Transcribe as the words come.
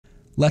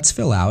Let's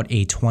fill out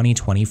a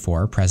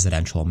 2024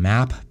 presidential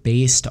map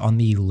based on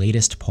the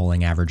latest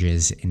polling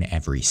averages in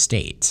every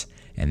state,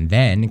 and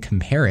then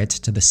compare it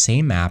to the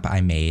same map I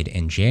made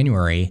in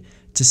January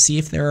to see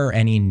if there are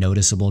any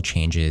noticeable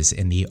changes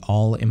in the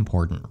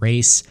all-important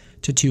race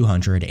to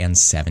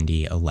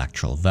 270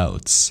 electoral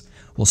votes.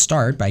 We'll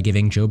start by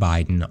giving Joe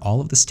Biden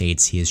all of the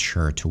states he is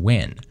sure to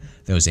win.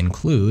 Those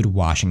include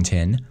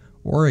Washington,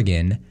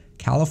 Oregon,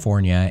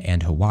 California,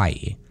 and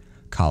Hawaii,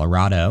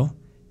 Colorado,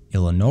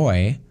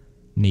 Illinois,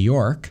 New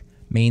York,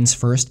 Maine's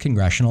 1st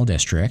Congressional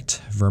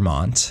District,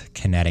 Vermont,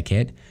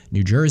 Connecticut,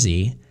 New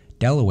Jersey,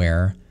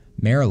 Delaware,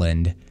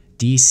 Maryland,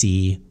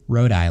 D.C.,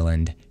 Rhode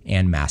Island,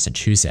 and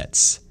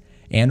Massachusetts.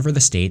 And for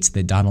the states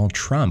that Donald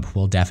Trump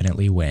will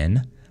definitely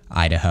win,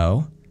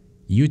 Idaho,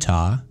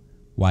 Utah,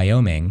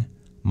 Wyoming,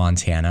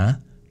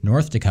 Montana,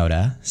 North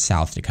Dakota,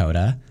 South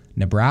Dakota,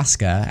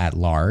 Nebraska at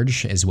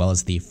large, as well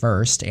as the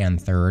 1st and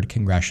 3rd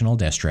Congressional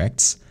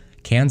Districts,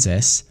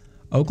 Kansas,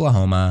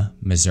 Oklahoma,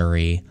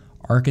 Missouri,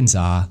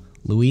 Arkansas,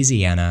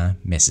 Louisiana,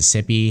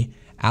 Mississippi,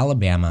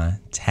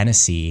 Alabama,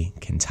 Tennessee,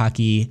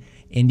 Kentucky,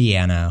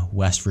 Indiana,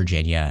 West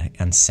Virginia,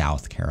 and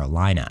South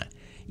Carolina.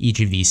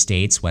 Each of these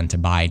states went to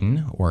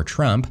Biden or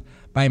Trump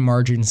by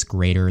margins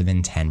greater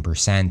than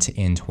 10%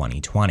 in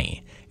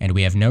 2020, and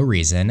we have no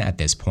reason at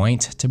this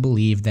point to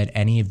believe that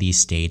any of these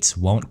states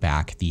won't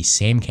back the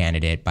same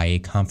candidate by a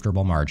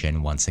comfortable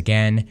margin once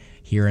again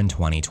here in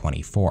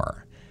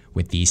 2024.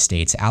 With these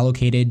states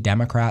allocated,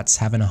 Democrats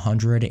have an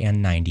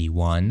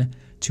 191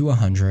 to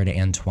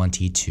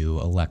 122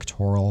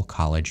 electoral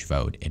college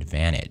vote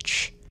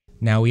advantage.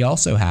 Now, we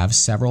also have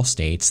several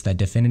states that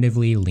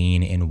definitively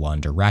lean in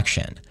one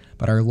direction,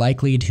 but are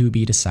likely to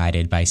be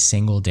decided by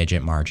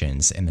single-digit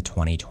margins in the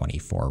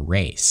 2024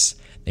 race.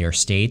 They are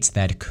states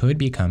that could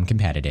become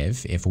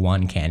competitive if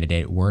one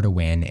candidate were to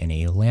win in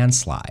a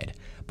landslide,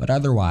 but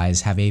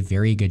otherwise have a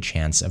very good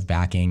chance of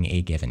backing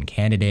a given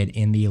candidate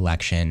in the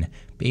election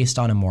based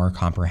on a more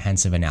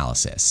comprehensive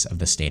analysis of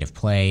the state of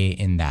play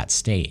in that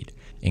state,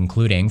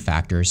 including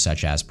factors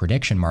such as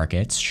prediction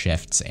markets,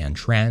 shifts and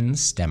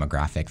trends,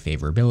 demographic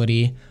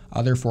favorability,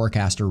 other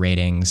forecaster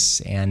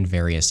ratings, and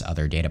various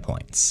other data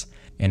points.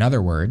 In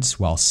other words,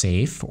 while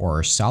safe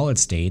or solid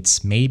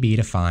states may be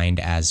defined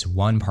as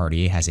one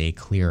party has a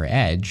clear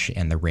edge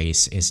and the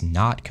race is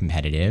not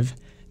competitive,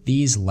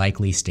 these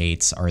likely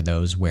states are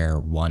those where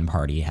one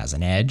party has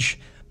an edge,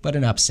 but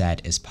an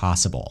upset is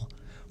possible.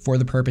 For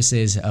the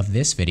purposes of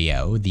this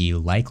video, the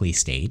likely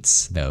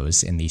states,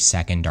 those in the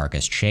second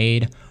darkest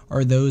shade,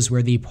 are those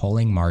where the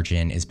polling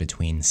margin is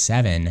between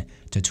 7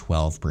 to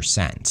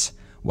 12%,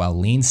 while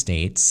lean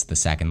states, the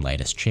second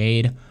lightest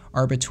shade,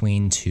 are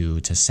between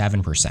 2 to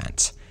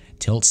 7%.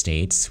 Tilt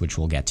states, which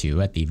we'll get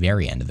to at the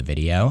very end of the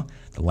video,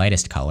 the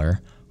lightest color,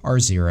 are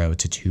 0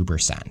 to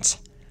 2%.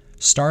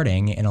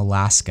 Starting in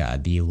Alaska,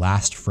 the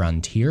last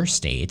frontier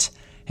state,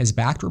 has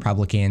backed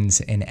Republicans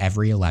in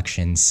every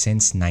election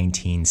since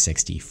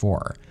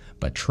 1964,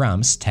 but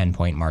Trump's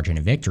 10-point margin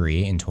of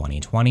victory in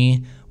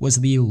 2020 was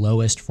the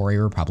lowest for a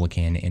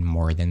Republican in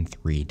more than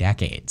 3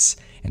 decades,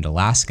 and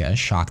Alaska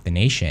shocked the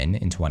nation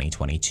in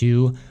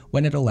 2022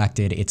 when it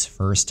elected its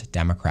first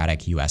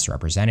Democratic U.S.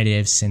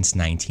 representative since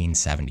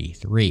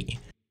 1973.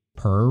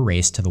 Per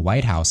Race to the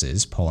White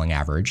House's polling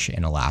average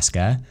in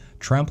Alaska,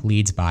 Trump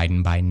leads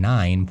Biden by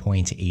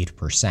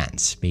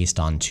 9.8%, based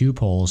on 2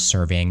 polls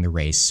surveying the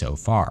race so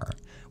far.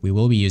 We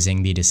will be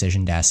using the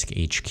Decision Desk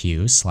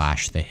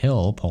HQ/The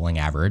Hill polling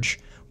average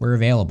where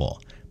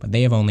available, but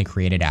they have only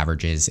created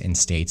averages in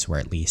states where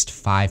at least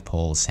 5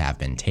 polls have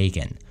been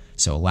taken,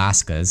 so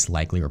Alaska's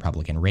likely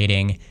Republican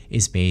rating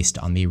is based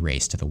on the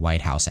Race to the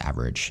White House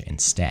average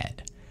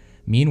instead.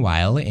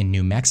 Meanwhile, in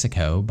New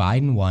Mexico,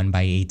 Biden won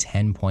by a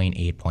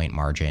 10.8-point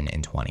margin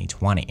in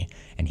 2020,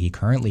 and he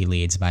currently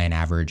leads by an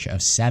average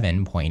of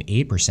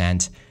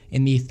 7.8%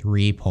 in the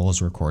 3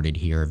 polls recorded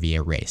here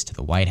via Race to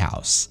the White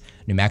House.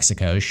 New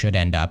Mexico should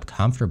end up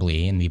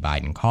comfortably in the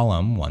Biden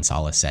column once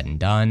all is said and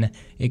done.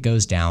 It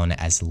goes down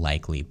as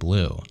likely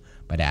blue.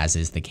 But as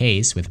is the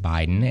case with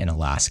Biden in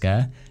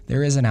Alaska,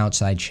 there is an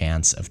outside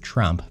chance of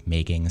Trump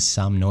making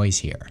some noise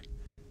here.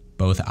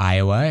 Both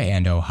Iowa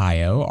and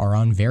Ohio are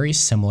on very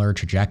similar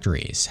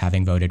trajectories,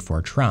 having voted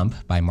for Trump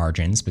by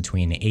margins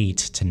between 8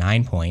 to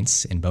 9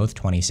 points in both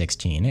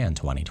 2016 and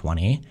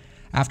 2020,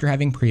 after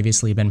having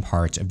previously been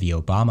part of the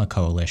Obama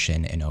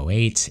coalition in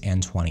 2008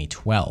 and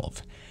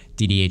 2012.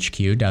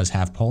 DDHQ does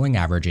have polling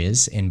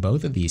averages in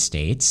both of these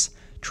states.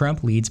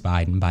 Trump leads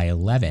Biden by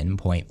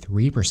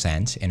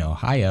 11.3% in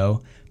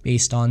Ohio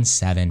based on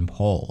 7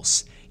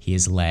 polls. He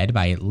is led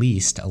by at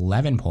least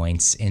 11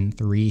 points in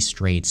 3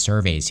 straight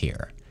surveys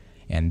here.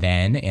 And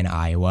then in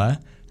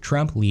Iowa,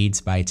 Trump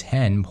leads by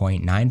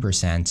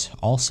 10.9%,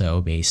 also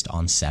based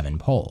on 7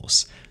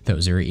 polls.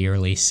 Those are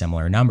eerily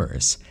similar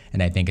numbers,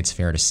 and I think it's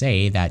fair to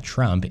say that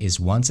Trump is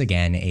once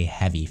again a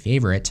heavy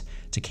favorite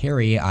to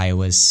carry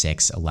Iowa's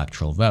 6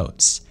 electoral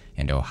votes,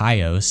 and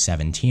Ohio's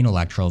 17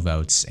 electoral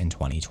votes in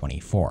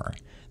 2024.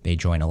 They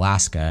join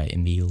Alaska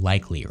in the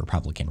likely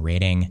Republican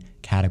rating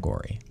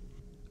category.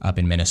 Up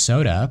in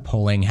Minnesota,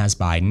 polling has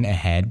Biden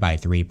ahead by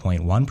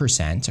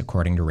 3.1%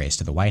 according to Race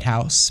to the White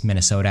House.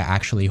 Minnesota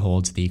actually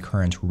holds the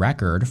current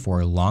record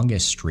for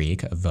longest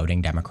streak of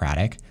voting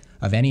Democratic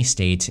of any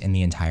state in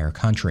the entire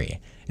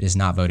country. It has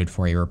not voted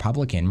for a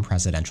Republican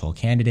presidential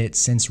candidate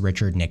since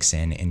Richard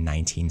Nixon in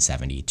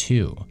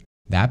 1972.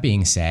 That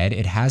being said,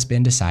 it has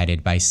been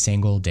decided by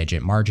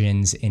single-digit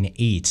margins in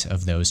 8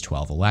 of those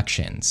 12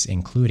 elections,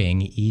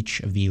 including each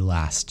of the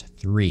last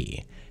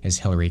 3. As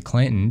Hillary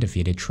Clinton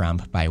defeated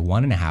Trump by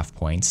 1.5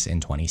 points in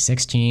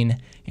 2016,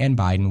 and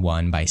Biden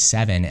won by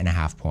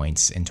 7.5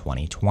 points in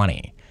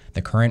 2020.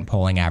 The current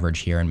polling average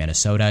here in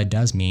Minnesota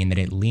does mean that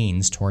it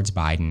leans towards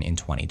Biden in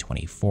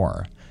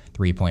 2024.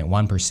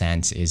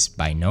 3.1% is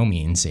by no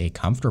means a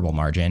comfortable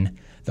margin,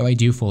 though I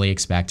do fully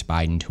expect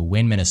Biden to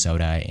win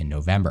Minnesota in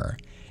November.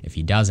 If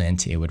he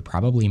doesn't, it would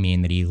probably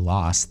mean that he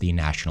lost the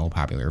national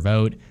popular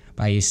vote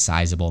by a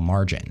sizable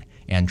margin,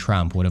 and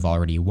Trump would have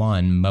already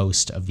won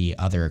most of the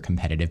other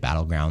competitive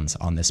battlegrounds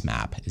on this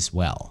map as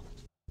well.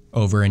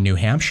 Over in New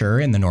Hampshire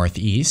in the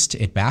Northeast,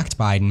 it backed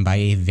Biden by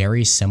a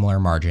very similar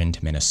margin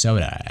to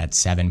Minnesota at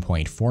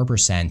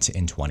 7.4%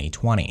 in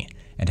 2020,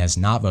 and has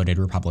not voted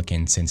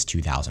Republican since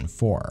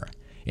 2004.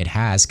 It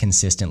has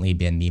consistently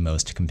been the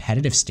most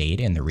competitive state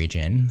in the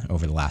region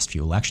over the last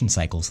few election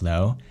cycles,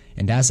 though,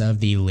 and as of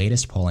the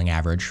latest polling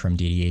average from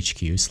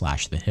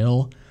DDHQ/The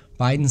Hill,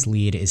 Biden's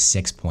lead is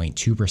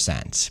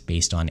 6.2%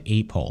 based on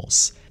 8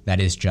 polls. That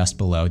is just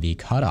below the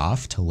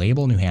cutoff to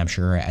label New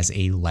Hampshire as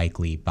a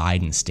likely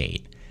Biden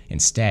state.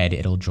 Instead,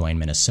 it'll join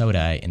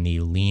Minnesota in the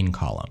lean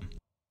column.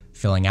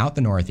 Filling out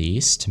the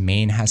Northeast,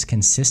 Maine has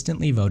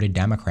consistently voted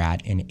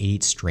Democrat in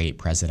 8 straight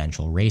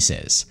presidential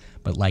races,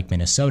 but like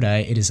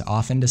Minnesota, it is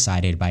often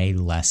decided by a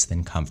less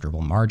than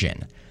comfortable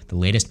margin. The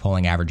latest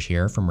polling average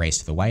here from Race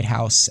to the White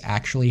House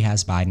actually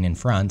has Biden in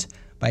front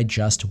by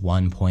just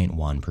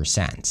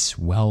 1.1%,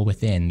 well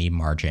within the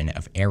margin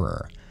of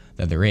error.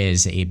 Though there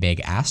is a big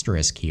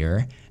asterisk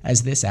here,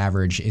 as this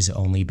average is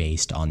only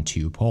based on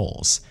 2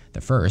 polls,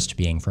 the first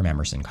being from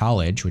Emerson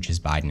College, which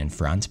is Biden in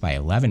front by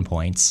 11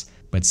 points,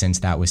 but since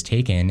that was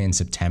taken in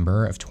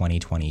September of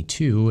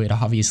 2022, it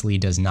obviously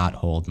does not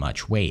hold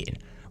much weight.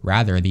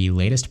 Rather, the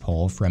latest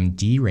poll from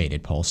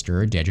D-rated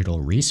pollster Digital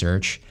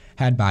Research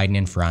had Biden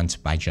in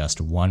front by just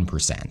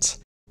 1%.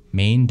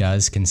 Maine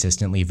does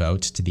consistently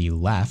vote to the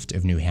left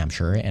of New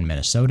Hampshire and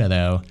Minnesota,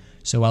 though,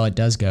 so while it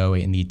does go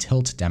in the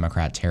tilt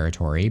Democrat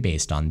territory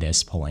based on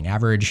this polling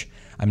average,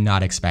 I'm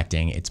not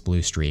expecting its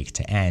blue streak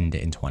to end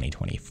in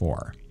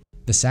 2024.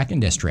 The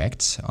 2nd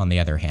district, on the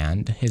other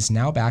hand, has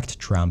now backed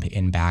Trump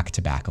in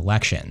back-to-back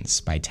elections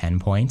by 10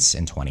 points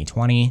in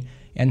 2020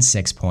 and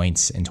 6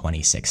 points in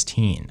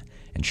 2016,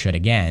 and should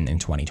again in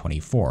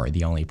 2024.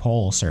 The only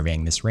poll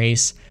surveying this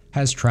race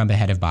has Trump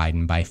ahead of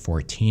Biden by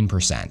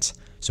 14%,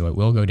 so it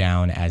will go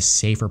down as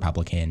safe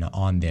Republican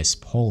on this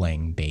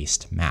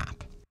polling-based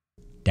map.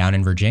 Down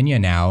in Virginia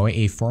now,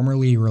 a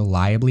formerly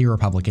reliably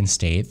Republican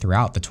state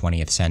throughout the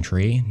 20th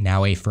century,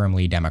 now a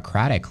firmly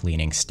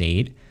Democratic-leaning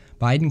state,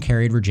 Biden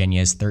carried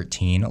Virginia's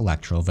 13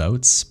 electoral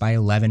votes by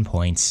 11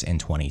 points in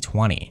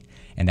 2020.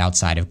 And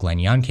outside of Glenn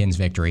Youngkin's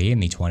victory in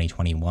the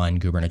 2021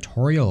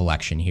 gubernatorial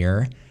election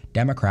here,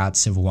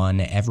 Democrats have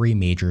won every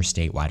major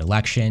statewide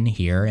election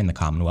here in the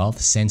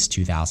Commonwealth since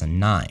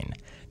 2009.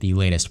 The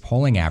latest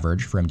polling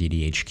average from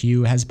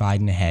DDHQ has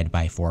Biden ahead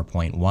by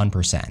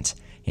 4.1%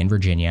 in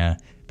Virginia,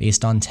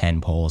 based on 10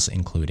 polls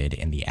included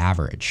in the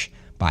average.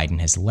 Biden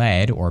has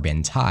led or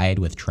been tied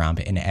with Trump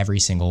in every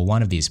single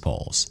one of these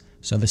polls,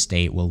 so the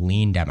state will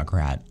lean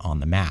Democrat on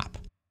the map.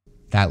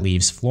 That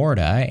leaves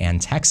Florida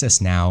and Texas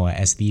now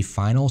as the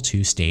final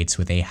 2 states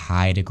with a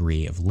high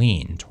degree of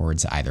lean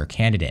towards either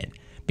candidate,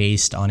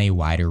 based on a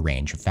wider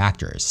range of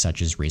factors,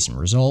 such as recent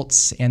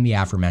results and the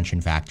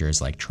aforementioned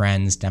factors like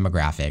trends,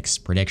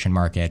 demographics, prediction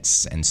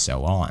markets, and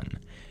so on.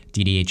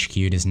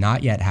 DDHQ does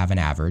not yet have an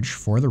average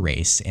for the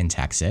race in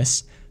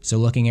Texas, so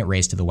looking at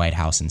Race to the White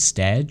House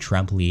instead,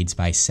 Trump leads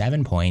by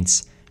 7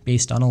 points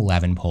based on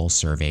 11 polls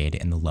surveyed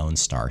in the Lone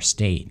Star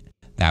State.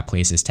 That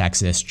places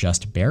Texas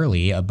just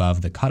barely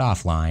above the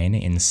cutoff line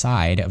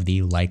inside of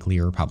the likely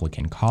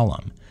Republican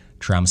column.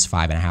 Trump's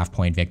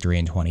 5.5-point victory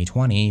in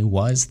 2020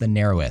 was the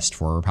narrowest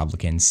for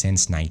Republicans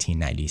since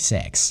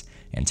 1996,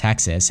 and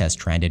Texas has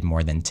trended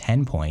more than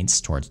 10 points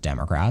towards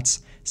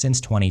Democrats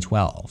since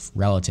 2012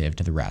 relative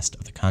to the rest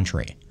of the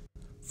country.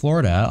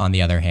 Florida, on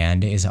the other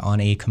hand, is on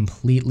a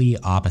completely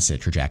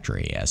opposite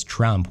trajectory, as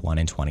Trump won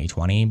in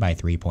 2020 by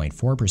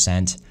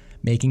 3.4%,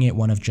 making it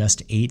one of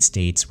just 8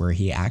 states where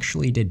he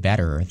actually did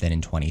better than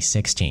in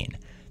 2016.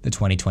 The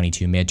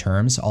 2022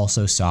 midterms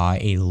also saw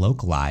a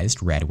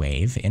localized red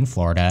wave in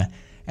Florida,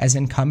 as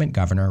incumbent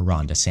Governor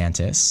Ron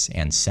DeSantis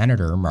and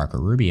Senator Marco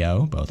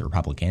Rubio, both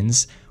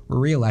Republicans, were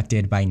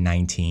reelected by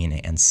 19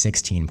 and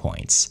 16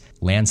 points,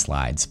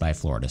 landslides by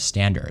Florida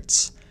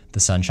standards. The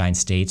Sunshine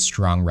State's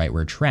strong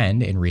rightward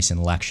trend in recent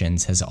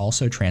elections has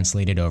also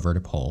translated over to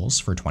polls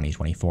for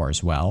 2024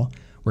 as well,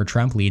 where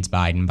Trump leads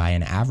Biden by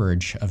an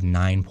average of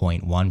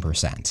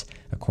 9.1%,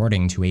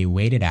 according to a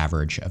weighted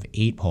average of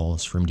 8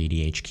 polls from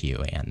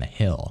DDHQ and The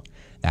Hill.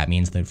 That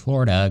means that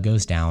Florida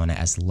goes down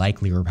as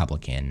likely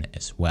Republican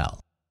as well.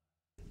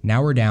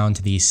 Now we're down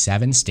to the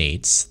 7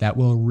 states that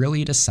will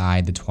really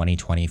decide the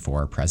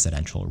 2024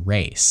 presidential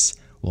race.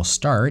 We'll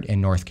start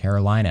in North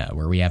Carolina,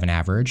 where we have an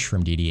average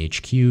from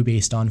DDHQ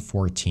based on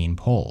 14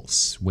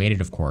 polls, weighted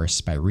of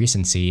course by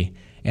recency,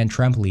 and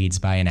Trump leads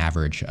by an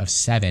average of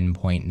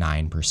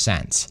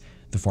 7.9%.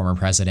 The former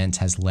president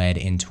has led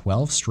in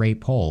 12 straight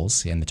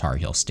polls in the Tar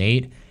Heel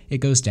state. It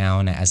goes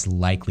down as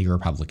likely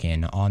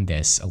Republican on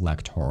this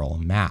electoral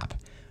map.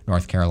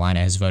 North Carolina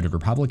has voted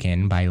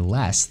Republican by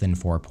less than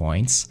 4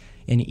 points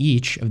in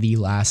each of the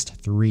last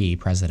 3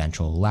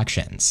 presidential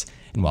elections.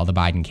 And while the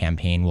Biden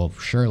campaign will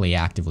surely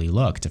actively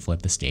look to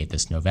flip the state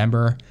this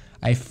November,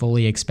 I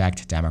fully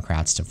expect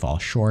Democrats to fall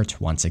short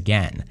once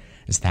again,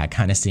 as that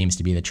kind of seems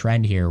to be the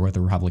trend here, with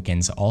the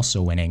Republicans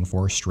also winning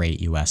 4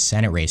 straight U.S.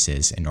 Senate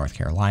races in North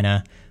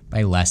Carolina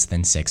by less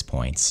than 6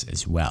 points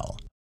as well.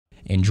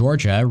 In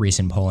Georgia,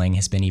 recent polling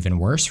has been even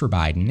worse for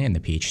Biden in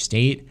the Peach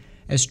State,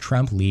 as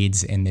Trump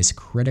leads in this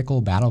critical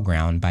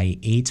battleground by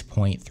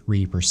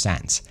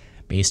 8.3%.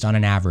 based on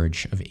an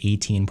average of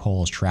 18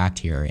 polls tracked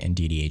here in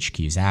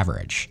DDHQ's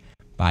average.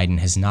 Biden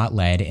has not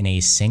led in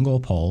a single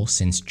poll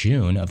since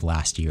June of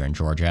last year in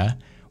Georgia,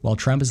 while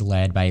Trump is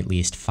led by at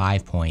least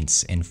 5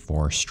 points in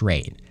 4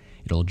 straight.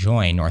 It'll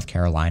join North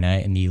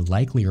Carolina in the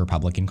likely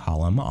Republican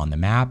column on the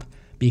map,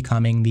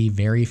 becoming the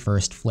very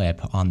first flip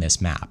on this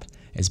map,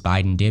 as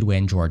Biden did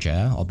win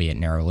Georgia, albeit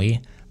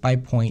narrowly, by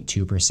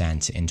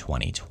 0.2% in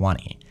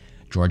 2020.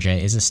 Georgia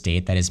is a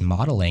state that is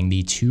modeling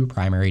the 2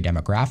 primary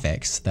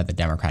demographics that the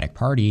Democratic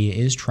Party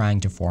is trying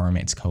to form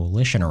its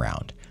coalition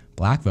around: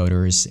 black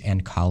voters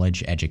and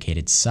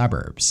college-educated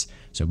suburbs.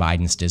 So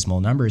Biden's dismal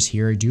numbers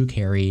here do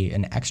carry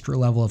an extra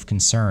level of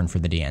concern for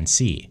the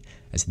DNC,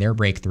 as their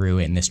breakthrough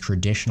in this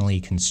traditionally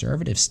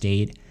conservative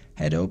state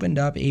had opened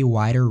up a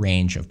wider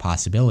range of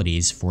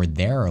possibilities for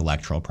their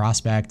electoral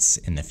prospects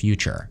in the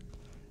future.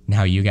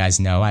 Now, you guys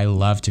know I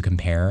love to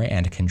compare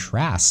and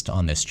contrast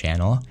on this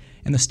channel,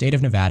 and the state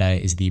of Nevada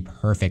is the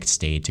perfect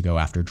state to go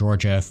after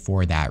Georgia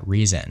for that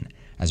reason,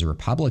 as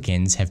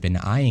Republicans have been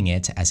eyeing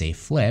it as a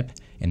flip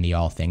in the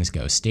all things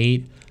go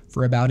state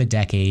for about a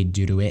decade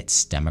due to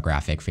its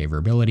demographic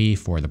favorability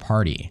for the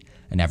party,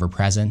 an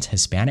ever-present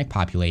Hispanic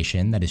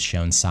population that has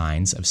shown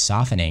signs of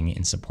softening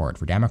in support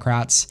for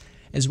Democrats,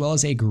 as well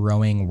as a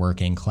growing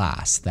working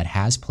class that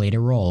has played a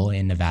role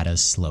in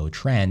Nevada's slow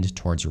trend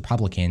towards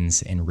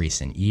Republicans in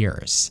recent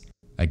years.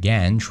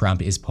 Again,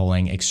 Trump is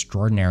polling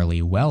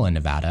extraordinarily well in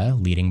Nevada,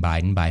 leading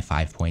Biden by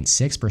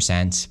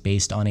 5.6%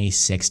 based on a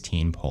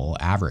 16-poll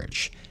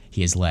average.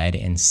 He has led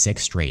in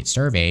 6 straight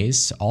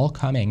surveys, all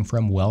coming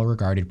from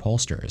well-regarded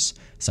pollsters,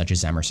 such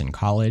as Emerson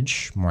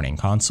College, Morning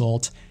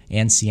Consult,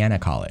 and Siena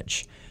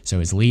College. So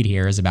his lead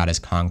here is about as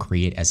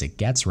concrete as it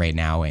gets right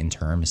now in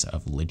terms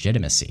of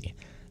legitimacy.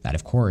 That,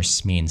 of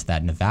course, means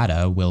that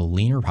Nevada will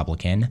lean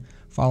Republican,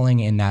 falling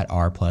in that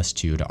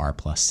R+2 to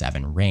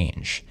R+7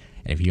 range.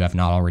 And if you have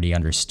not already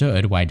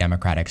understood why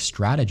Democratic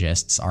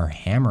strategists are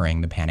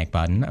hammering the panic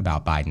button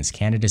about Biden's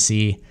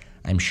candidacy,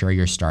 I'm sure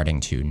you're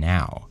starting to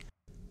now.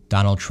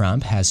 Donald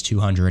Trump has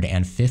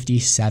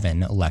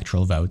 257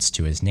 electoral votes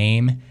to his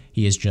name.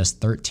 He is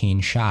just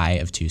 13 shy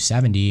of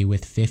 270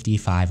 with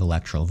 55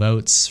 electoral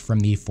votes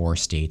from the 4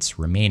 states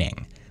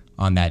remaining.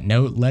 On that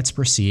note, let's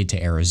proceed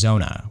to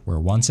Arizona, where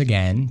once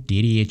again,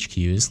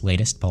 DDHQ's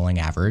latest polling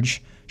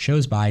average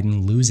shows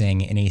Biden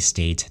losing in a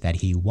state that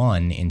he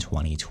won in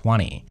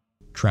 2020.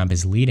 Trump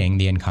is leading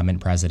the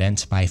incumbent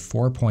president by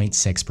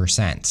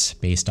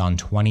 4.6% based on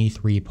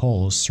 23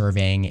 polls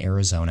surveying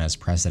Arizona's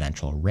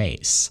presidential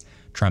race.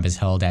 Trump has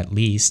held at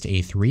least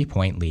a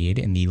 3-point lead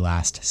in the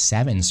last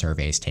 7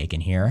 surveys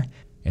taken here.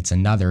 It's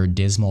another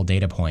dismal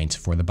data point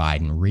for the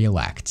Biden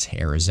re-elect.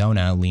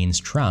 Arizona leans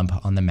Trump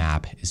on the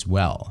map as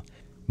well,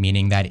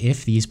 meaning that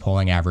if these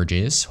polling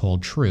averages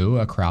hold true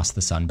across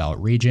the Sun Belt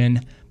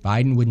region,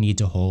 Biden would need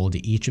to hold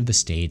each of the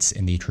states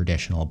in the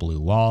traditional blue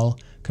wall,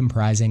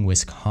 comprising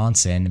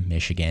Wisconsin,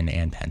 Michigan,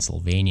 and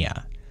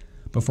Pennsylvania.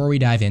 Before we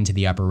dive into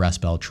the Upper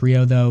Rust Belt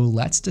trio, though,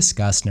 let's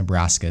discuss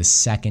Nebraska's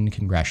 2nd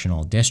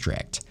congressional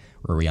district,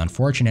 where we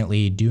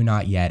unfortunately do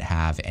not yet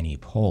have any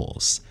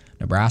polls.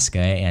 Nebraska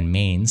and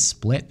Maine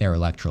split their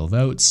electoral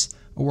votes,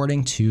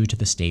 awarding 2 to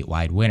the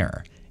statewide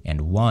winner,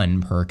 and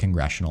 1 per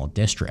congressional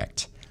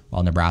district.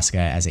 While Nebraska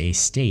as a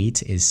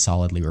state is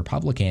solidly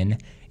Republican,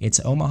 its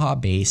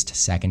Omaha-based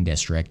 2nd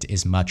district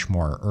is much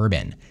more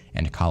urban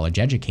and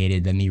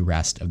college-educated than the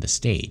rest of the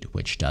state,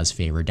 which does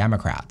favor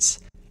Democrats.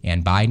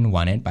 And Biden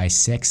won it by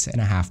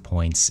 6.5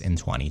 points in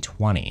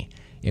 2020.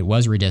 It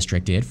was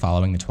redistricted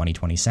following the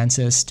 2020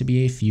 census to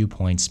be a few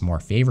points more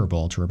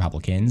favorable to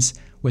Republicans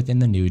within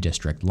the new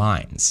district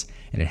lines,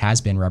 and it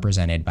has been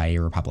represented by a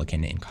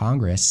Republican in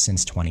Congress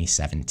since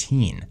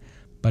 2017.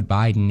 But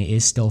Biden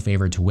is still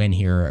favored to win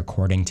here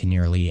according to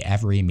nearly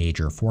every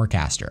major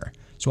forecaster,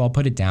 so I'll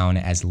put it down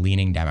as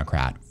leaning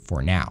Democrat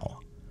for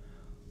now.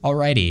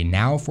 Alrighty,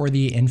 now for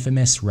the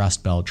infamous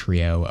Rust Belt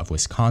trio of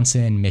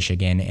Wisconsin,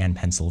 Michigan, and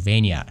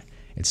Pennsylvania.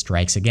 It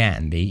strikes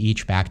again. They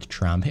each backed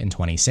Trump in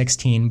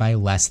 2016 by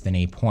less than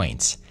 8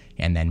 points,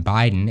 and then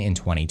Biden in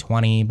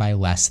 2020 by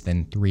less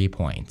than 3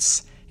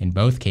 points. In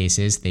both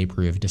cases, they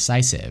proved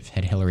decisive.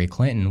 Had Hillary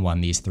Clinton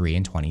won these three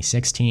in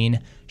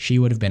 2016, she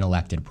would have been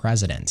elected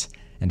president.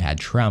 And had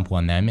Trump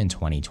won them in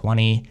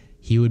 2020,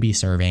 he would be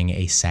serving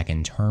a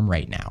second term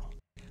right now.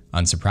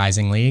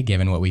 Unsurprisingly,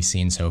 given what we've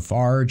seen so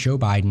far, Joe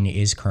Biden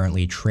is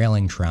currently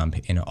trailing Trump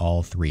in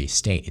all 3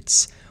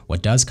 states.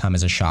 What does come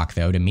as a shock,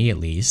 though, to me at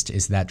least,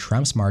 is that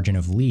Trump's margin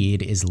of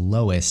lead is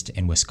lowest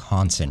in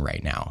Wisconsin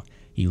right now.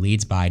 He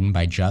leads Biden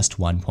by just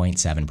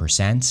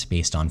 1.7%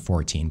 based on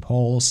 14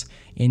 polls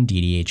in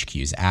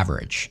DDHQ's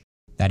average.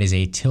 That is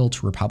a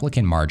tilt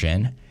Republican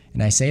margin,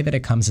 and I say that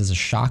it comes as a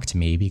shock to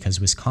me because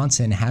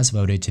Wisconsin has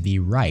voted to the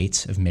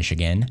right of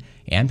Michigan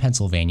and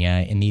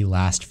Pennsylvania in the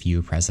last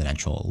few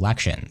presidential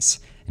elections.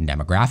 And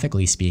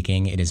demographically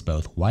speaking, it is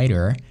both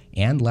whiter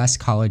and less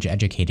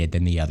college-educated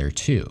than the other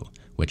two,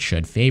 which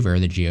should favor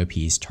the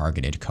GOP's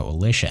targeted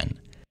coalition.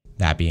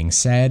 That being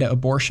said,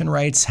 abortion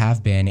rights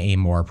have been a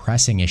more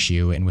pressing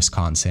issue in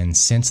Wisconsin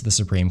since the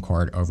Supreme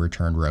Court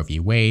overturned Roe v.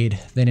 Wade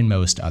than in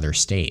most other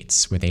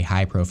states, with a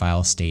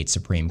high-profile state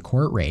Supreme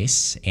Court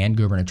race and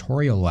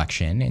gubernatorial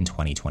election in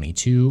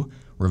 2022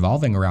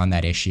 revolving around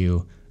that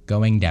issue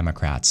going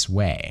Democrats'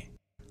 way.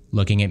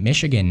 Looking at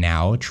Michigan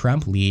now,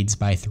 Trump leads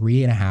by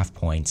 3.5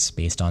 points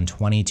based on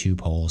 22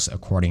 polls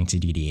according to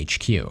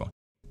DDHQ.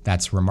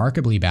 That's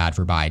remarkably bad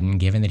for Biden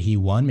given that he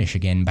won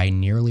Michigan by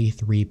nearly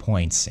 3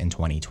 points in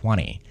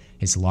 2020,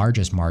 his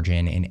largest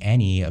margin in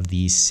any of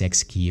these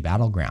 6 key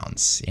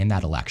battlegrounds in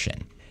that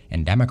election.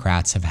 And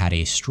Democrats have had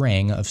a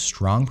string of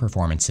strong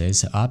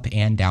performances up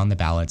and down the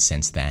ballot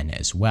since then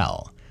as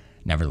well.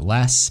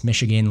 Nevertheless,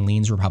 Michigan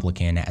leans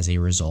Republican as a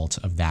result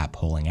of that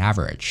polling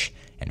average.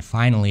 And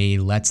finally,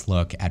 let's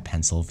look at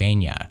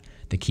Pennsylvania,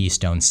 the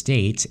Keystone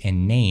State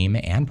in name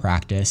and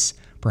practice,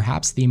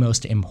 perhaps the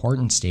most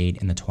important state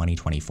in the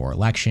 2024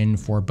 election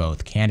for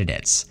both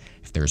candidates.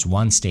 If there's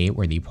one state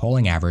where the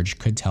polling average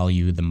could tell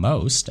you the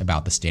most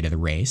about the state of the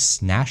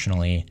race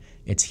nationally,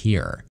 it's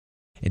here.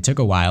 It took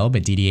a while,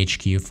 but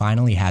DDHQ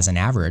finally has an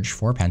average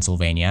for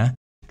Pennsylvania.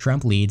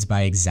 Trump leads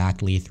by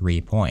exactly 3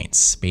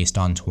 points, based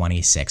on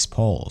 26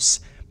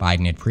 polls.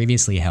 Biden had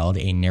previously held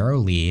a narrow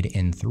lead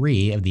in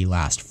 3 of the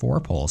last 4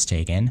 polls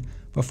taken,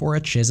 before a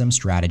Chisholm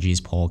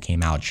Strategies poll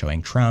came out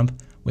showing Trump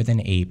with an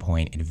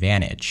 8-point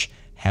advantage,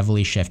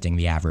 heavily shifting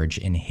the average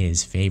in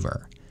his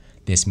favor.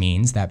 This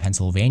means that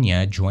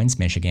Pennsylvania joins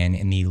Michigan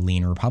in the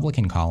lean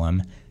Republican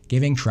column,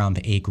 giving Trump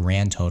a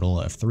grand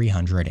total of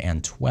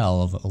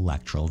 312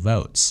 electoral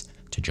votes,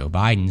 to Joe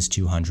Biden's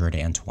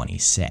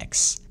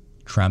 226.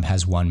 Trump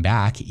has won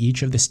back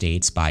each of the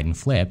states Biden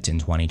flipped in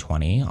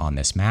 2020 on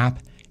this map,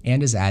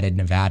 and has added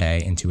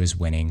Nevada into his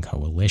winning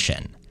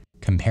coalition.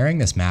 Comparing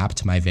this map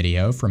to my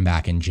video from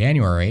back in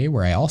January,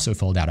 where I also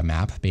filled out a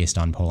map based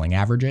on polling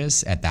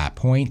averages, at that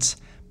point,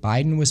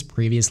 Biden was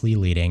previously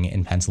leading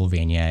in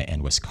Pennsylvania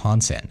and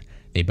Wisconsin.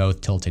 They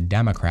both tilted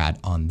Democrat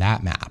on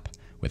that map,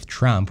 with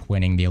Trump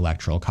winning the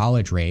Electoral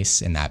College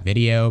race in that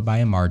video by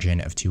a margin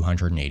of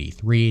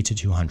 283 to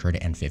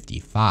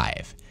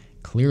 255.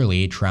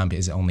 Clearly, Trump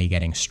is only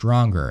getting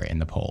stronger in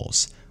the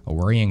polls, a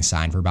worrying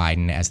sign for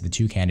Biden as the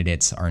two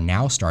candidates are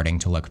now starting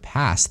to look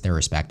past their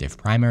respective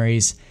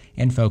primaries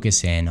and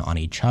focus in on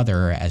each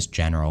other as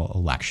general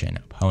election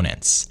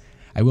opponents.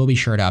 I will be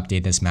sure to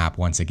update this map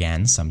once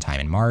again sometime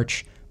in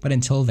March, but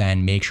until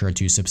then, make sure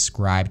to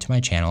subscribe to my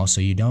channel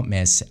so you don't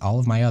miss all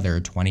of my other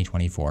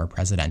 2024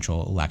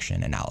 presidential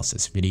election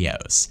analysis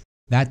videos.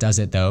 That does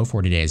it though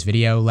for today's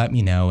video. Let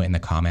me know in the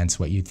comments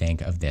what you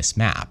think of this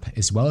map,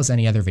 as well as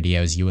any other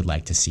videos you would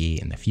like to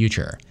see in the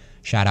future.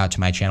 Shout out to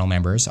my channel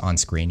members on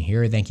screen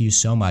here. Thank you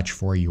so much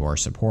for your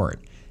support.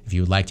 If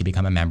you would like to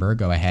become a member,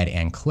 go ahead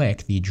and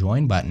click the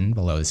join button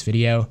below this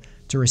video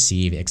to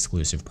receive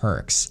exclusive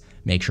perks.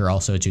 Make sure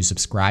also to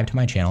subscribe to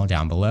my channel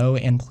down below,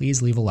 and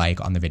please leave a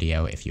like on the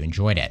video if you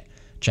enjoyed it.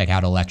 Check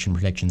out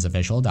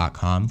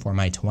electionpredictionsofficial.com for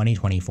my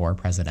 2024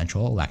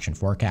 presidential election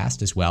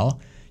forecast as well.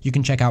 You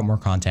can check out more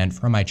content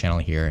from my channel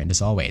here, and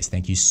as always,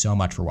 thank you so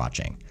much for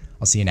watching.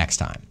 I'll see you next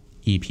time.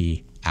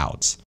 EP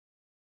out.